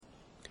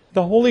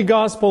The Holy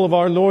Gospel of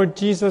our Lord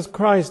Jesus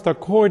Christ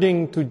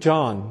according to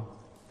John.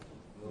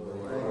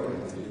 Glory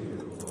to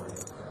you, Lord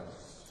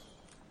Christ.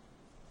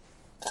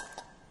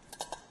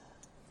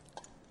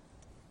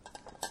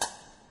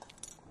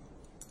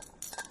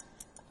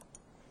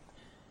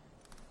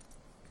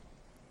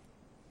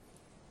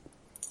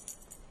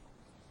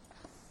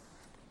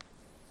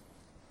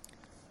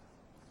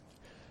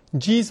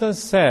 Jesus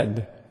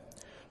said,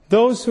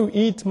 "Those who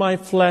eat my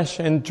flesh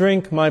and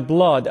drink my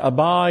blood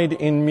abide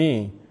in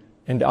me,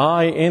 and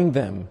I in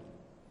them.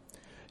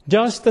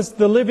 Just as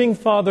the living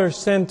Father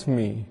sent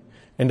me,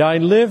 and I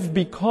live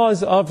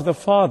because of the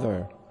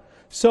Father,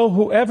 so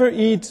whoever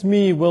eats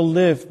me will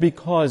live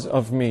because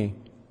of me.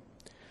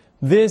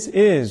 This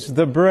is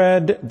the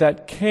bread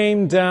that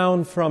came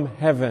down from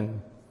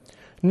heaven,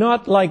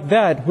 not like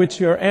that which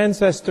your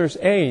ancestors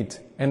ate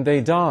and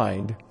they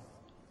died.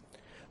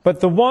 But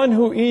the one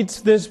who eats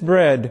this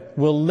bread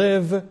will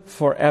live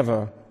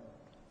forever."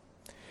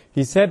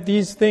 He said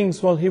these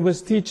things while he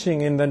was teaching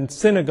in the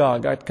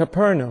synagogue at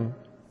Capernaum.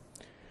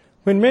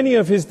 When many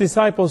of his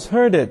disciples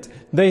heard it,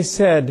 they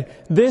said,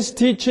 "This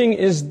teaching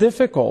is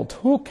difficult.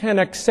 Who can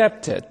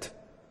accept it?"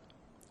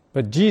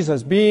 But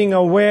Jesus, being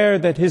aware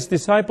that his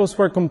disciples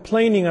were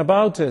complaining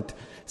about it,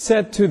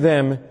 said to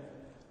them,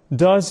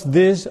 "Does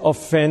this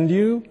offend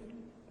you?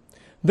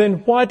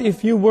 Then what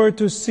if you were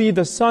to see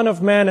the Son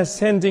of Man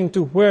ascending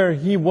to where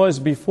he was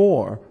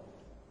before?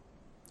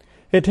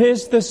 It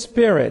is the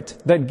Spirit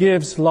that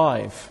gives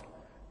life.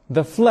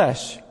 The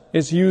flesh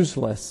is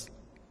useless.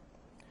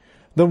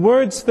 The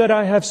words that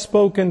I have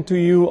spoken to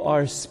you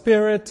are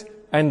spirit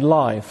and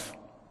life.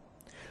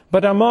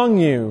 But among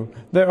you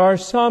there are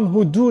some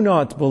who do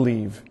not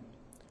believe."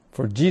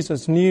 For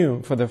Jesus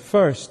knew for the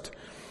first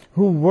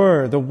who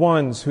were the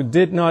ones who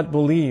did not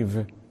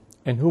believe,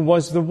 and who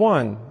was the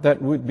one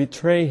that would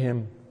betray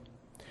him.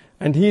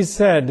 And he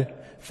said,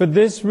 "For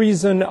this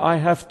reason I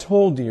have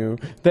told you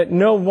that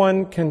no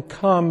one can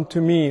come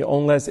to me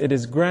unless it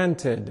is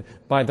granted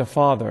by the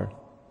Father."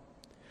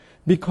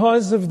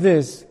 Because of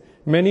this,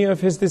 many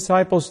of his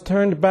disciples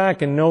turned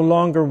back and no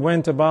longer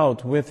went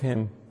about with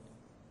him.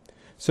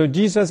 So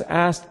Jesus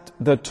asked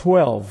the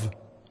 12,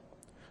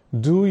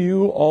 "Do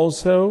you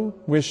also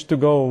wish to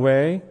go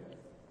away?"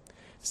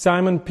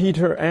 Simon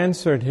Peter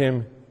answered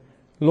him,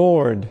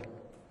 "Lord,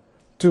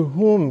 to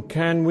whom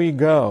can we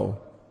go?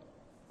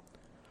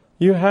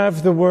 You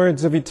have the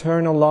words of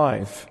eternal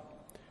life.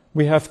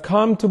 We have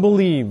come to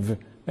believe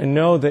and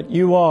know that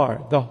you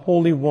are the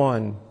Holy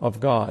One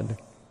of God."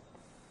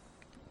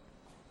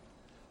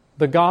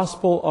 The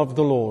Gospel of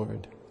the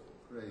Lord.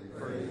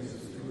 Praise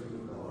to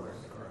you, Lord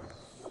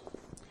Christ.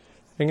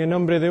 En el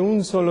nombre de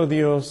un solo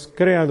Dios,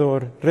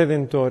 Creador,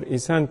 Redentor y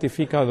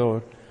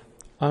Santificador.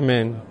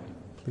 Amén.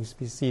 Please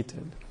be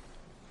seated.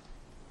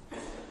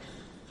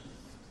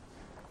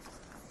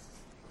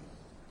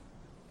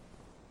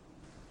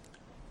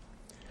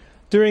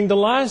 During the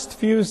last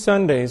few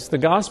Sundays, the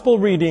Gospel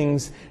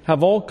readings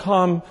have all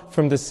come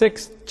from the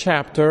 6th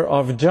chapter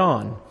of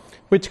John,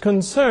 which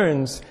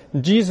concerns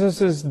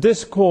Jesus'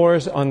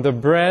 discourse on the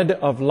bread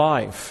of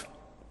life.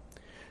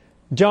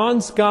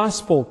 John's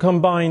Gospel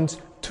combines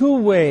two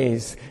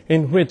ways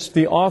in which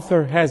the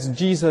author has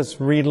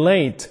Jesus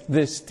relate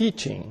this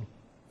teaching.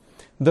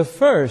 The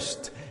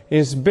first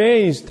is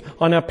based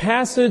on a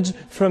passage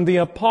from the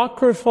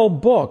apocryphal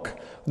book,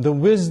 The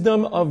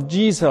Wisdom of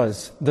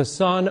Jesus, the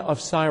son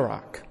of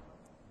Sirach.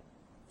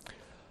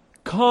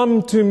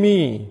 "Come to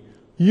me,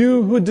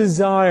 you who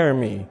desire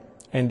me,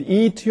 and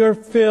eat your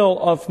fill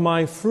of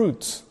my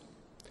fruits.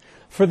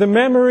 For the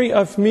memory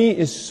of me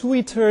is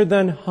sweeter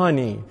than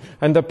honey,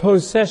 and the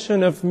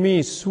possession of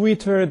me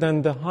sweeter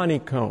than the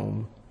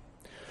honeycomb.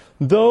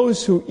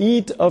 Those who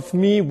eat of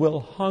me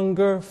will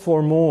hunger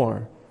for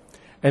more,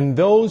 and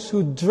those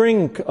who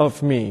drink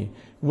of me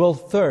will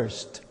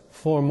thirst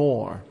for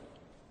more."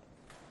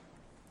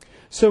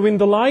 So in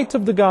the light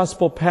of the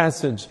gospel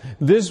passage,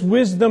 this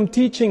wisdom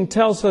teaching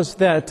tells us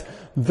that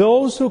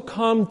those who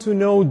come to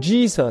know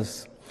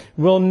Jesus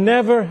will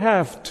never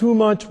have too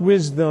much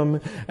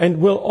wisdom and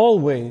will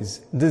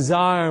always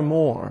desire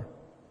more.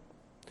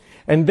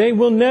 And they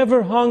will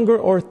never hunger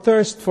or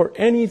thirst for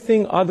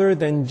anything other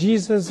than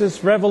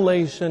Jesus'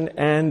 revelation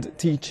and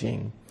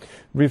teaching,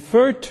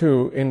 referred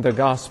to in the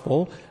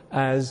gospel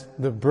as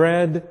the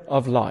bread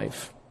of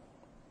life.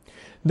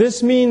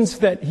 This means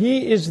that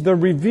he is the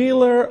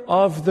revealer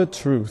of the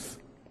truth,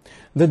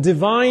 the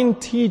divine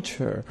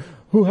teacher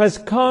who has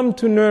come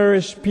to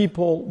nourish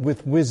people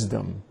with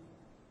wisdom.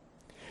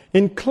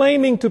 In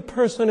claiming to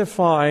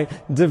personify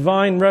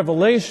divine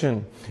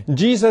revelation,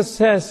 Jesus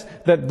says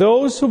that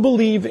those who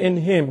believe in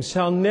him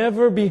shall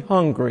never be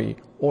hungry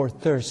or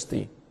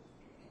thirsty.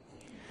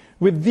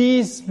 With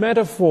these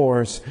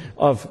metaphors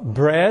of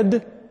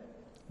bread,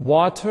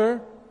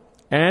 water,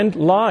 and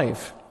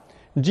life,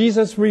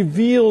 Jesus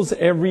reveals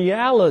a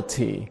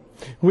reality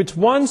which,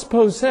 once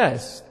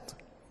possessed,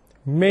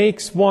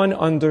 makes one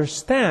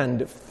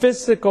understand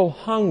physical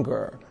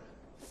hunger,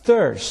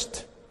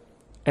 thirst,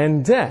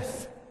 and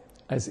death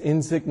as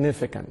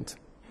insignificant.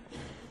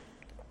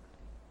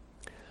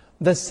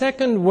 The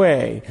second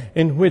way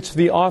in which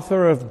the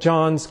author of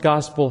John's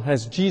Gospel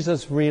has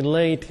Jesus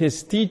relate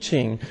his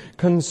teaching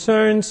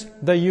concerns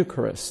the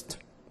Eucharist,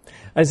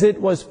 as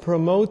it was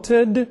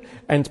promoted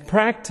and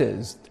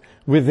practiced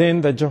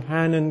within the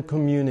Johannine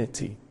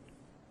community.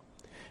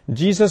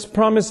 Jesus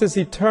promises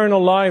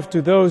eternal life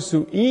to those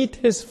who eat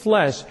his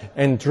flesh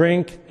and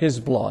drink his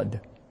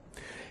blood.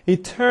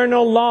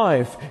 Eternal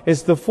life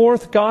is the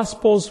fourth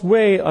Gospel's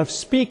way of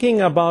speaking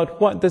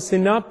about what the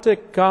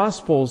Synoptic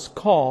Gospels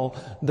call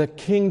the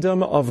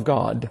kingdom of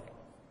God.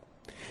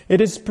 It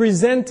is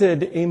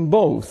presented in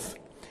both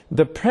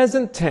the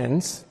present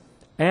tense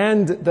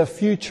and the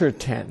future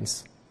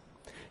tense.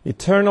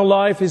 Eternal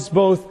life is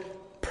both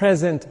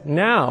present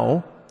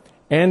now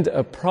and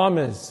a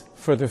promise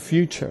for the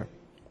future.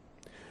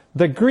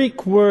 The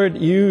Greek word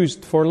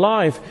used for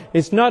life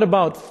is not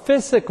about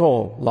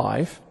physical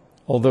life,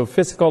 although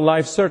physical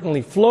life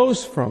certainly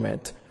flows from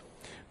it,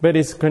 but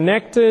is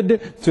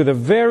connected to the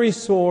very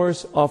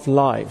source of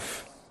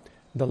life,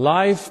 the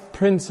life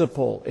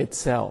principle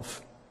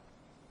itself.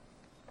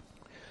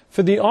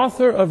 For the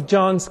author of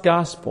John's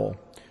Gospel,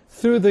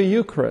 through the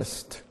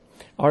Eucharist,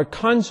 our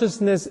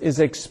consciousness is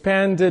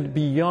expanded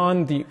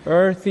beyond the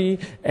earthy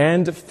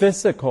and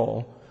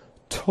physical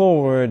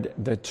toward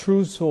the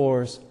true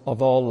source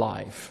of all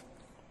life.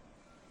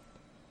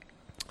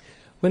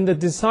 When the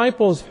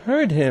disciples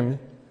heard him,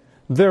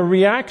 their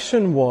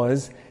reaction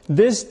was,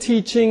 "This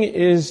teaching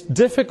is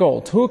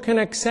difficult. Who can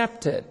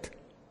accept it?"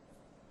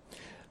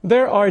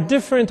 There are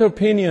different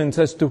opinions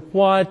as to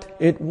what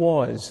it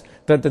was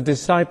that the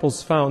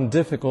disciples found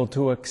difficult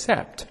to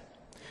accept.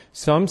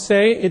 Some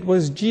say it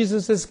was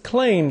Jesus'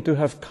 claim to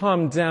have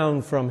come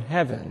down from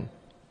heaven.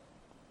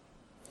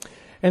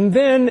 And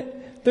then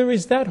there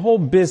is that whole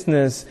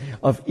business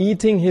of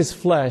eating his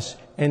flesh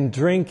and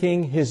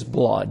drinking his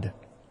blood.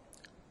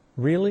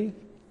 Really?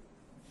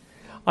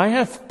 I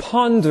have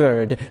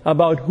pondered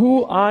about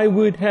who I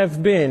would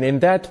have been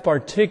in that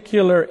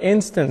particular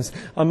instance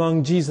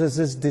among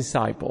Jesus'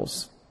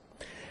 disciples.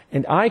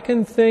 And I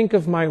can think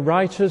of my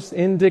righteous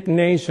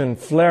indignation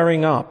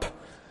flaring up,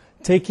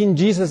 taking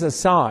Jesus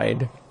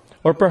aside,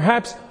 or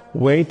perhaps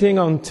waiting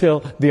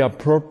until the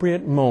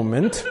appropriate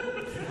moment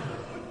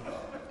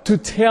to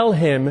tell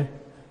him,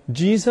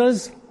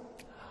 "Jesus,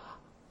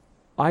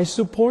 I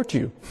support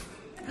you.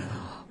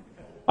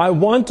 I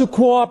want to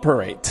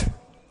cooperate.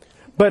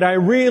 But I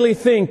really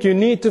think you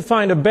need to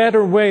find a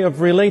better way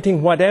of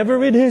relating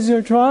whatever it is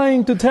you're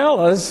trying to tell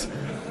us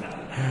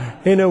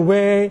in a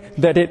way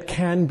that it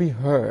can be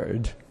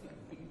heard."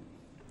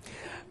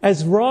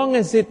 As wrong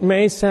as it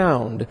may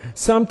sound,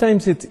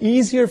 sometimes it's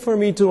easier for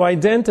me to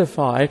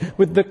identify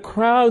with the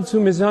crowds who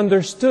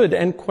misunderstood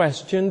and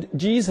questioned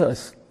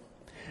Jesus.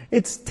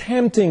 It's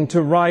tempting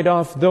to write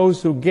off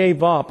those who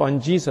gave up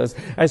on Jesus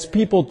as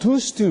people too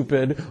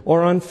stupid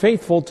or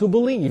unfaithful to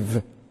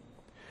believe.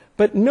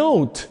 But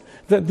note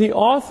that the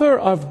author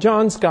of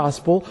John's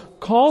Gospel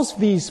calls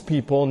these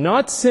people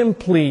not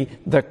simply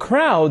the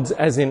crowds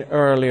as in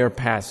earlier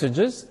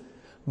passages,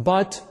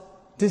 but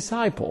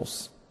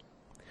disciples.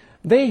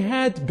 They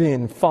had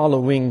been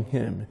following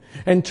him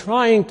and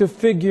trying to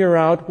figure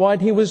out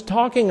what he was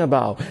talking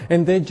about,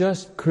 and they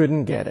just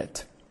couldn't get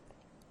it.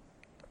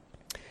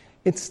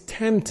 It's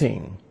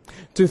tempting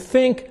to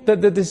think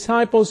that the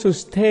disciples who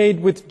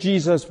stayed with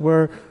Jesus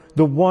were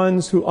the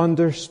ones who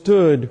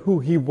understood who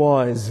he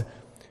was.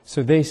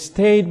 So they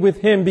stayed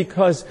with him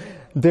because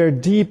their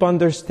deep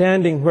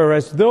understanding,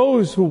 whereas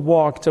those who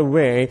walked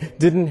away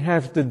didn't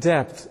have the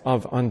depth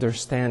of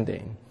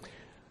understanding.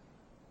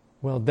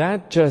 Well,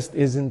 that just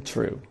isn't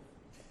true.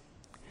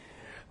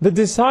 The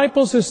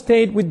disciples who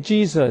stayed with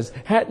Jesus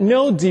had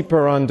no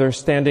deeper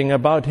understanding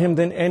about him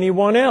than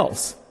anyone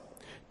else.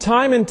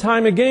 Time and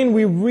time again,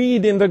 we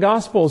read in the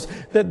Gospels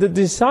that the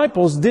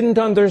disciples didn't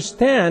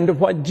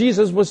understand what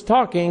Jesus was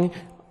talking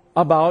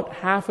about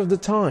half of the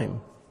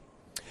time.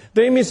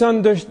 They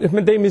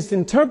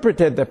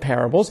misinterpreted the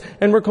parables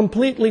and were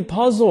completely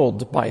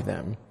puzzled by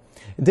them.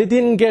 They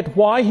didn't get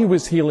why he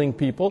was healing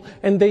people,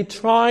 and they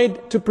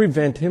tried to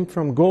prevent him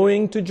from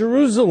going to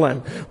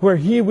Jerusalem, where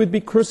he would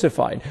be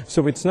crucified.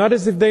 So it's not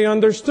as if they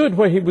understood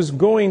what he was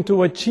going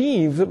to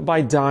achieve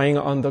by dying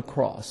on the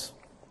cross.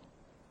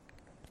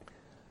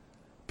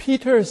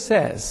 Peter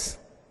says,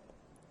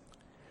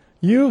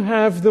 "You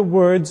have the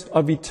words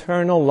of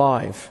eternal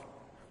life.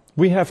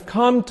 We have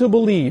come to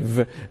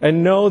believe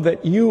and know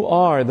that you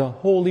are the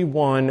Holy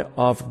One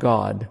of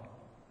God."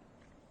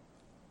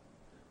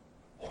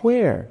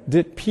 Where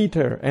did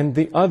Peter and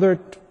the other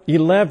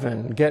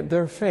 11 get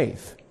their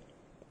faith?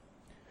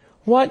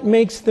 What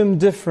makes them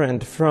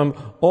different from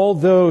all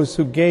those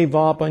who gave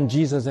up on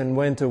Jesus and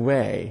went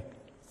away?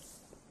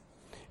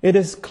 It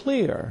is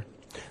clear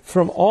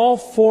from all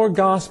four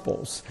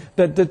Gospels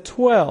that the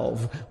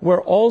 12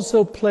 were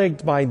also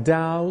plagued by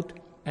doubt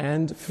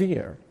and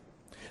fear.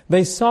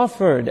 They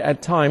suffered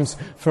at times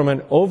from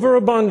an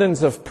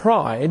overabundance of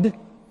pride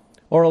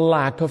or a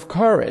lack of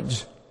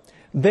courage.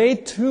 They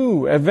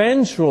too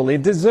eventually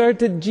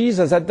deserted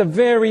Jesus at the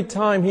very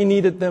time he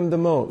needed them the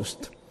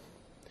most.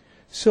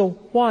 So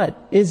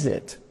what is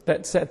it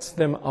that sets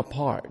them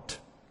apart?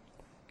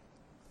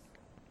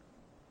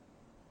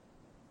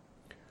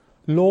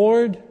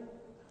 Lord,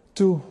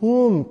 to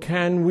whom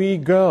can we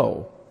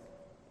go?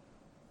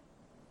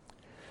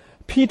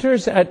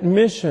 Peter's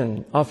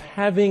admission of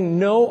having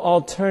no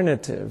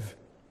alternative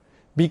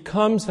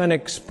becomes an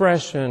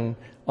expression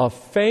of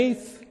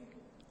faith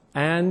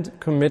and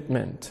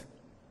commitment.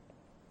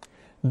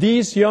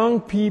 These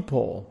young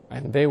people,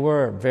 and they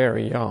were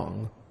very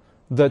young,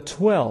 the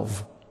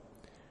 12,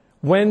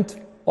 went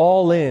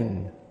all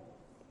in.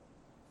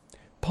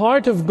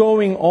 Part of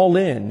going all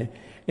in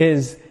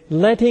is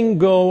letting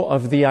go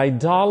of the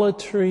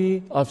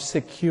idolatry of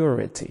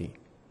security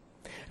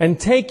and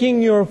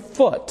taking your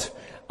foot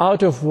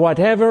out of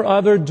whatever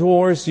other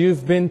doors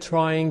you've been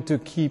trying to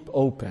keep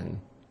open.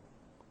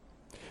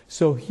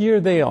 So here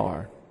they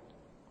are.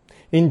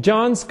 In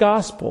John's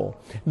Gospel,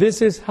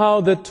 this is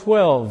how the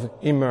 12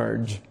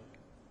 emerge.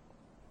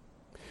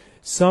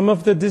 Some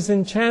of the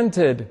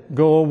disenchanted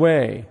go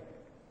away.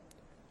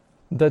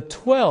 The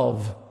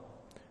 12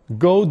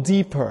 go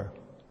deeper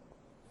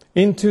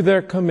into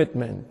their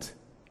commitment,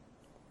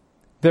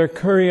 their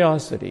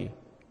curiosity,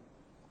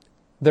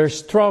 their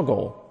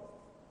struggle,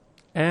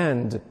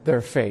 and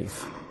their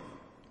faith.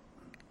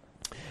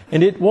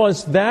 And it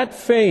was that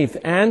faith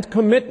and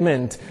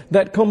commitment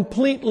that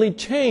completely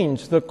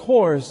changed the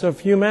course of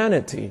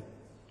humanity.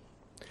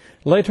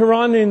 Later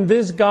on in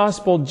this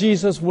gospel,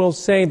 Jesus will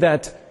say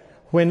that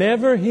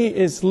whenever he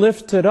is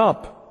lifted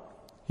up,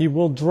 he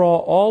will draw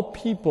all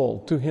people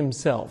to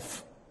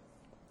himself.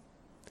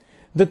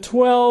 The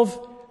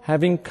 12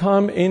 having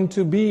come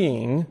into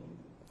being,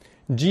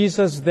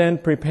 Jesus then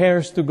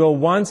prepares to go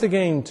once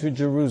again to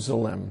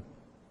Jerusalem.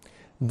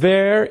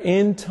 There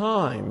in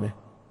time,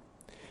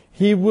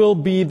 he will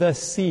be the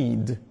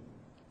seed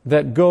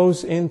that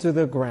goes into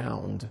the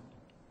ground,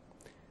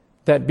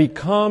 that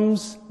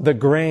becomes the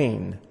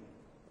grain,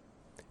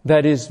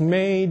 that is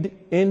made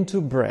into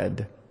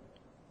bread,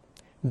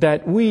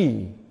 that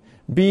we,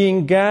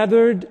 being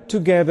gathered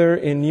together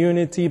in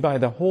unity by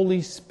the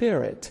Holy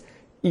Spirit,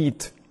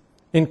 eat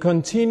in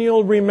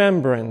continual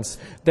remembrance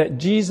that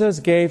Jesus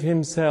gave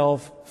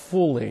himself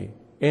fully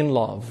in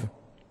love,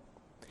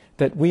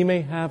 that we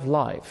may have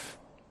life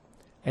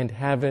and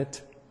have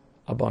it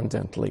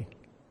abundantly.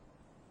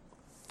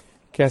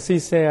 Que así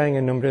sea en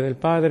el nombre del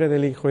Padre,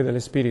 del Hijo y del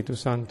Espíritu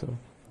Santo.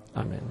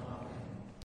 Amén.